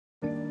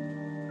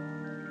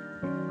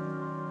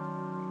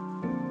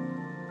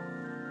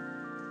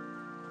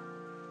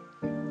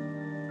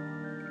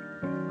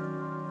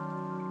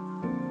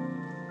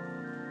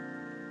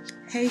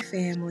Hey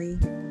family,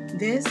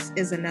 this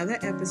is another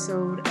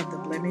episode of the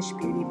Blemish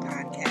Beauty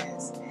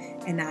Podcast,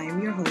 and I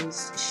am your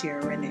host,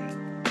 Shira Renee.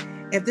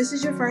 If this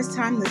is your first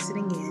time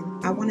listening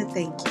in, I want to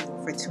thank you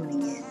for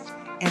tuning in,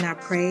 and I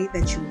pray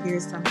that you hear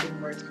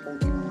something worth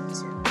holding on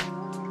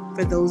to.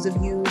 For those of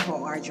you who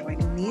are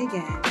joining me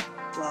again,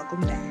 welcome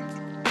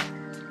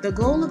back. The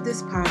goal of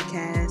this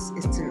podcast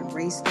is to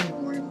erase the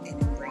norm and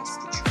embrace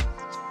the truth.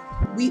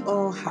 We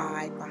all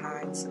hide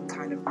behind some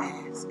kind of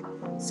mask.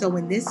 So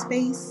in this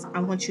space, I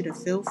want you to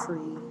feel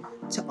free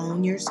to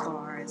own your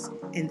scars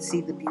and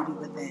see the beauty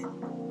within.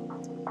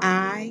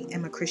 I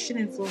am a Christian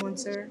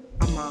influencer,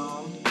 a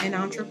mom, an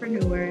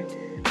entrepreneur,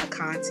 a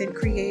content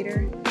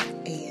creator,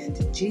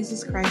 and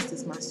Jesus Christ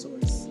is my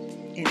source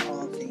in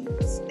all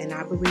things. And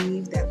I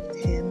believe that with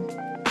Him,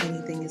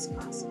 anything is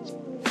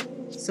possible.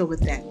 So with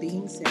that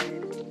being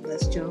said,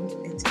 let's jump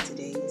into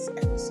today's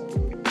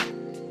episode.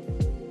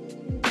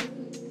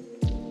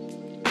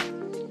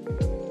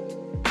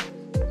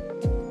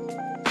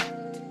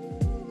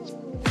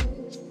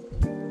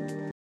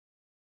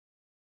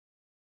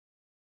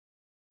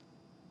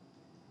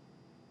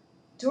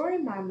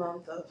 During my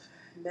month of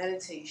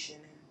meditation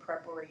and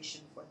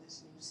preparation for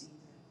this new season,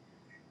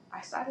 I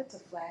started to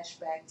flash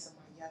back to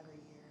my younger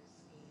years,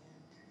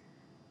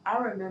 and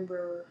I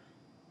remember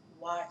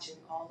watching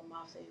all of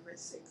my favorite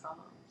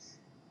sitcoms.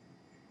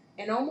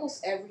 In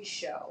almost every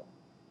show,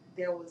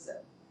 there was a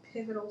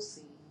pivotal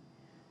scene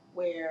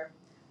where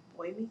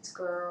boy meets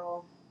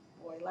girl,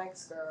 boy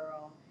likes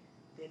girl,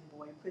 then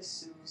boy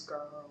pursues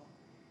girl.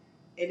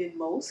 And in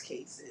most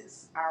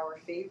cases, our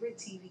favorite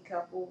TV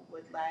couple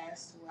would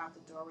last throughout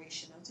the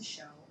duration of the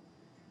show.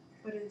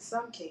 But in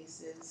some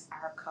cases,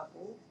 our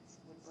couple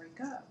would break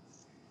up.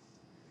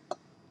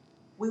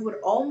 We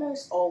would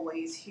almost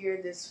always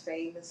hear this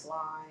famous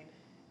line,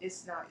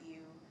 "It's not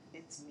you,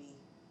 it's me."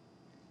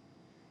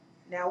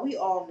 Now, we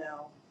all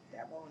know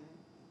that when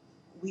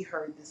we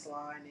heard this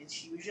line,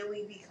 it's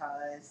usually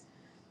because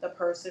the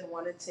person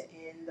wanted to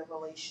end the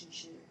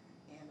relationship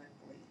amicably.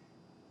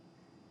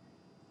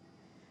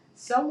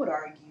 Some would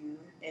argue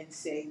and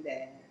say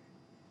that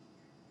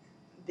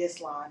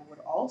this line would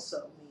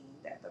also mean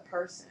that the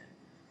person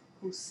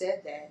who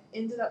said that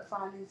ended up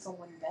finding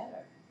someone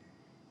better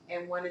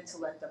and wanted to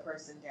let the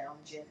person down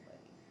gently.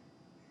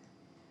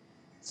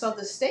 So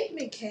the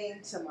statement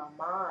came to my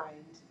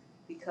mind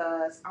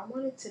because I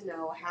wanted to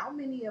know how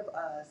many of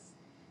us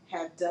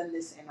have done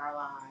this in our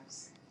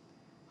lives.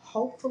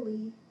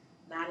 Hopefully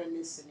not in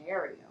this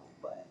scenario,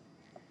 but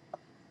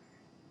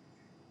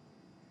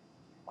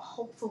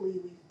hopefully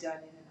we've done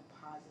it in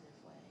a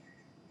positive way.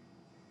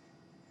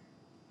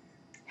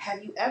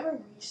 Have you ever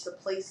reached a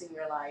place in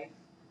your life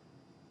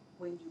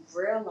when you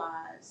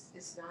realize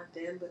it's not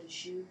them but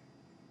it's you?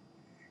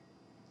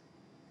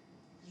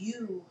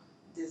 You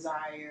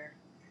desire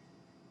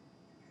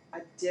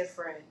a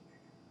different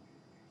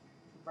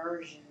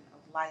version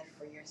of life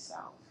for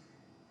yourself.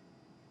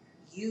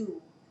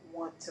 You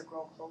want to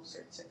grow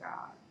closer to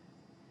God.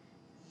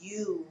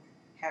 You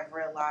have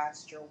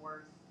realized your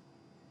worth.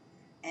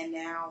 And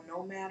now,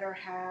 no matter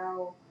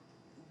how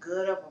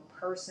good of a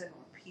person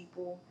or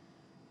people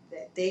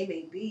that they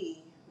may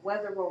be,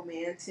 whether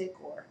romantic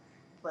or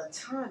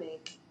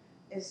platonic,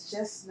 it's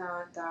just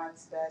not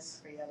God's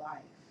best for your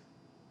life.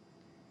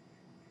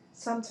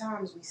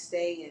 Sometimes we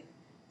stay in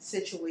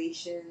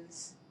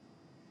situations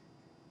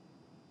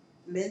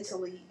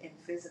mentally and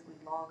physically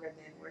longer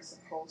than we're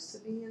supposed to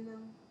be in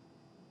them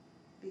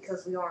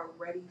because we aren't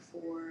ready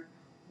for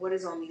what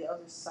is on the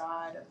other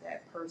side of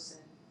that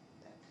person,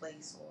 that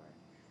place, or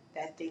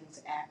that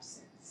thing's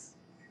absence.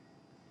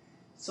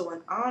 So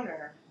in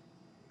honor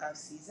of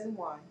season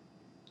 1,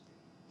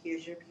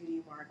 here's your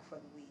beauty mark for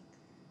the week.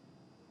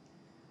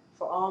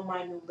 For all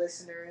my new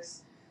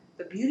listeners,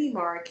 the beauty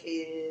mark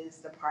is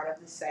the part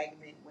of the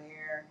segment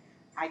where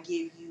I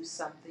give you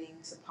something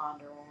to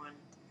ponder on,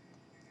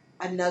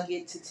 a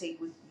nugget to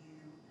take with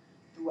you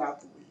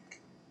throughout the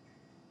week.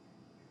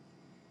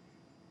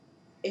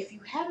 If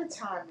you had a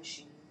time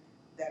machine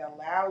that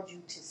allowed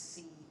you to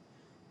see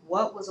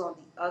what was on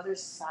the other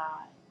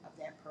side of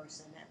that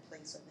person, that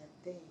place, or that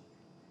thing,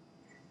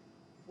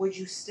 would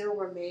you still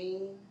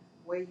remain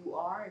where you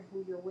are and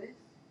who you're with?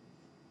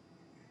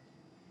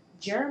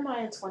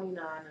 Jeremiah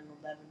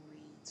 29:11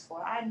 reads,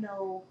 "For I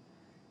know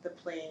the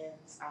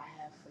plans I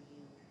have for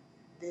you."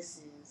 This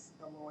is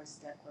the Lord's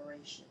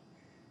declaration.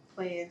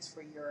 Plans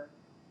for your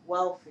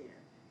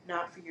welfare,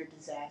 not for your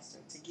disaster,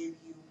 to give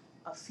you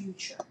a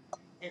future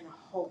and a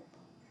hope.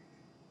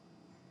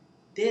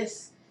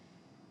 This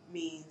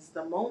means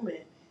the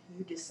moment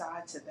you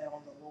decide to bet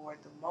on the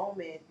Lord, the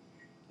moment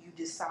you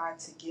decide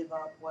to give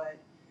up what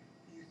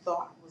you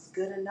thought was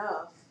good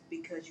enough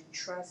because you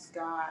trust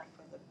God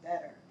for the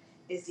better,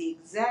 is the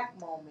exact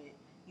moment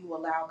you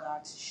allow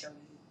God to show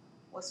you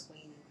what's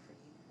waiting for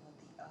you on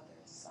the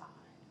other side.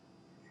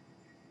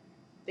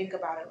 Think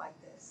about it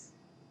like this.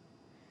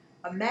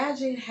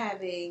 Imagine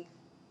having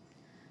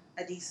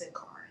a decent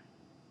car.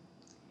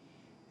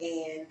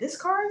 And this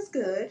car is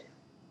good.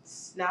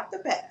 It's not the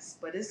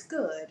best, but it's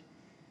good.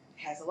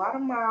 has a lot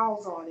of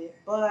miles on it,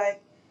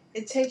 but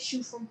it takes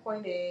you from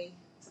point A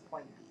to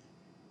point B.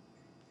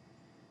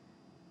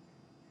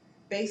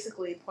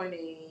 Basically, point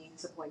A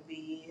to point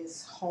B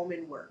is home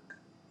and work.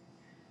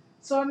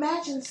 So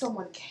imagine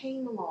someone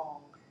came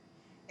along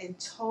and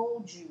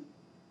told you,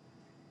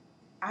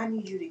 I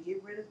need you to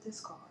get rid of this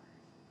car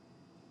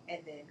and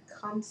then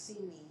come see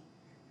me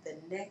the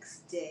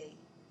next day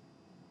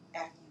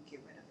after you get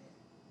rid of it.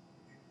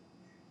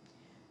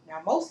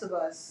 Now, most of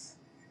us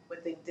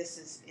would think this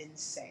is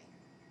insane.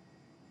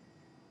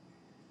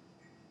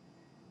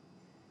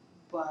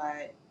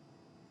 But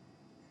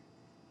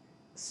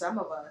some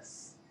of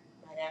us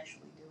might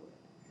actually do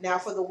it. Now,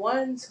 for the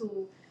ones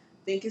who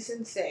think it's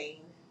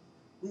insane,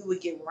 we would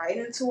get right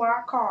into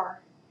our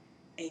car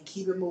and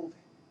keep it moving.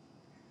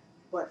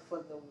 But for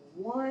the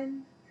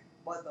one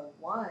or the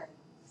ones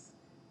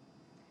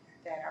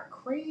that are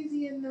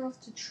crazy enough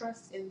to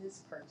trust in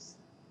this person,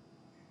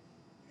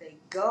 they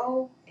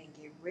go and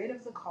get rid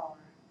of the car,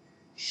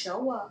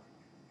 show up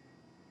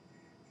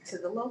to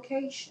the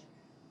location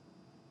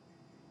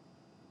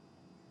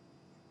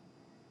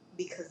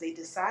because they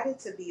decided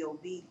to be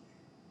obedient.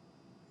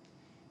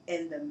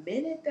 And the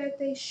minute that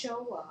they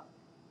show up,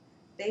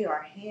 they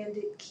are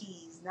handed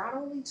keys not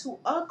only to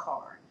a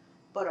car,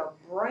 but a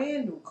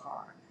brand new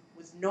car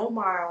with no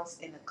miles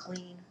and a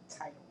clean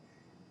title.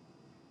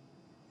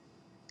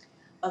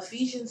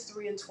 Ephesians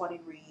 3:20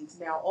 reads,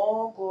 Now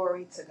all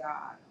glory to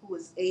God, who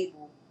is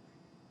able,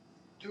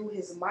 through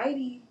his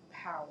mighty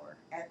power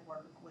at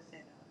work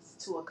within us,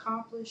 to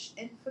accomplish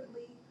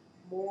infinitely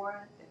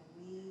more than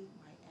we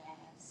might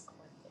ask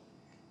or think.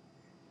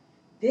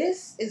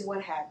 This is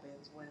what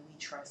happens when we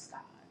trust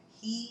God.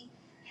 He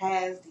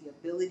has the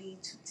ability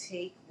to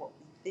take what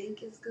we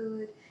think is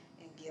good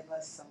and give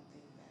us something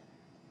better.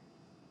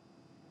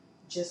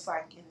 Just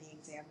like in the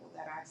example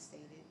that I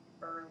stated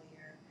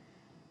earlier,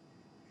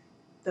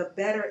 the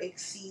better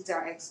exceeds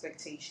our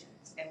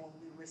expectations. And when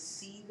we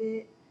receive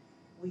it,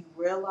 we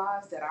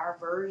realize that our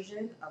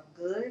version of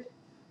good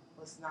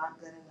was not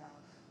good enough.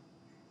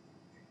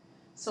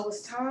 So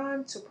it's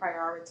time to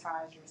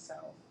prioritize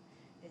yourself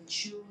and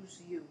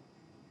choose you.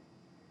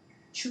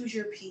 Choose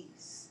your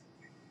peace.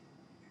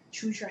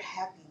 Choose your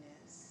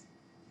happiness.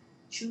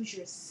 Choose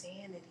your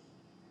sanity.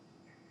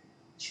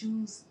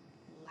 Choose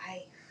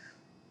life.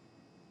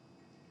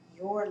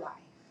 Your life.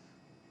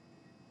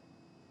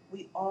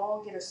 We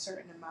all get a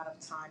certain amount of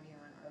time here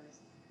on earth,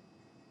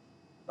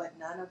 but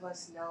none of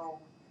us know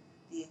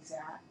the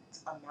exact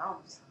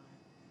amount of time.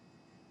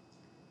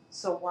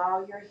 So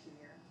while you're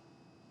here,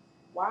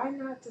 why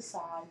not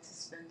decide to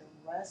spend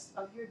the rest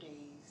of your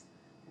days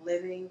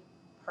living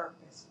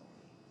purposefully?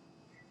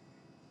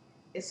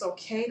 It's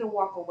okay to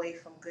walk away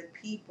from good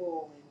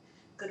people and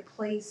good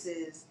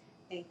places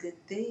and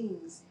good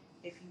things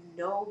if you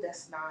know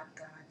that's not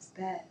God's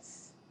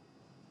best.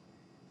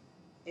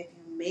 If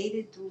you made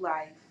it through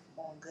life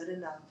on good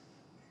enough,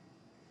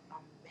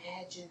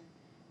 imagine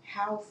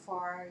how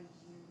far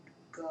you'd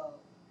go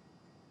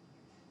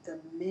the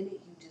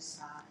minute you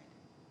decide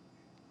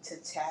to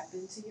tap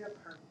into your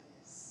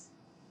purpose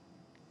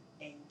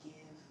and give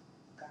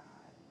God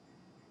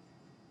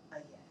a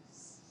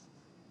yes.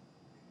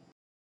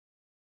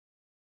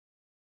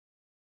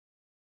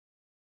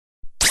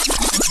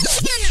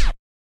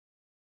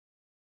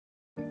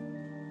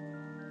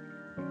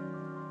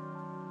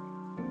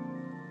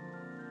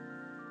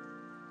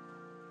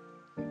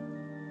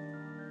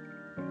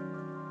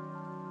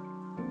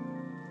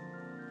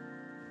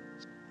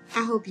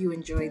 I hope you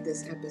enjoyed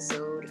this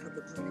episode of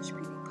the Blemish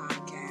Beauty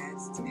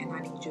Podcast, and I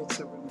need you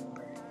to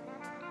remember,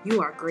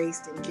 you are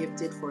graced and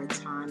gifted for a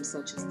time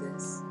such as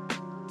this.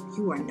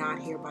 You are not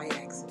here by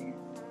accident.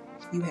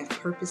 You have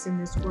purpose in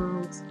this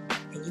world,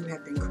 and you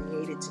have been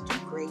created to do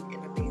great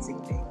and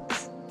amazing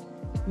things.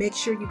 Make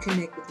sure you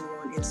connect with me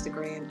on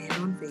Instagram and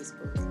on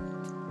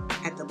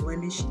Facebook at the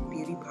Blemish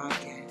Beauty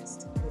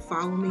Podcast, and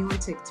follow me on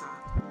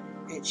TikTok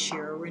at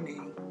Shira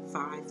Renee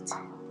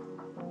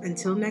 510.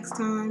 Until next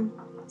time,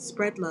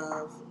 spread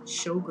love,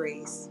 show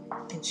grace,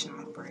 and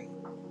shine bright.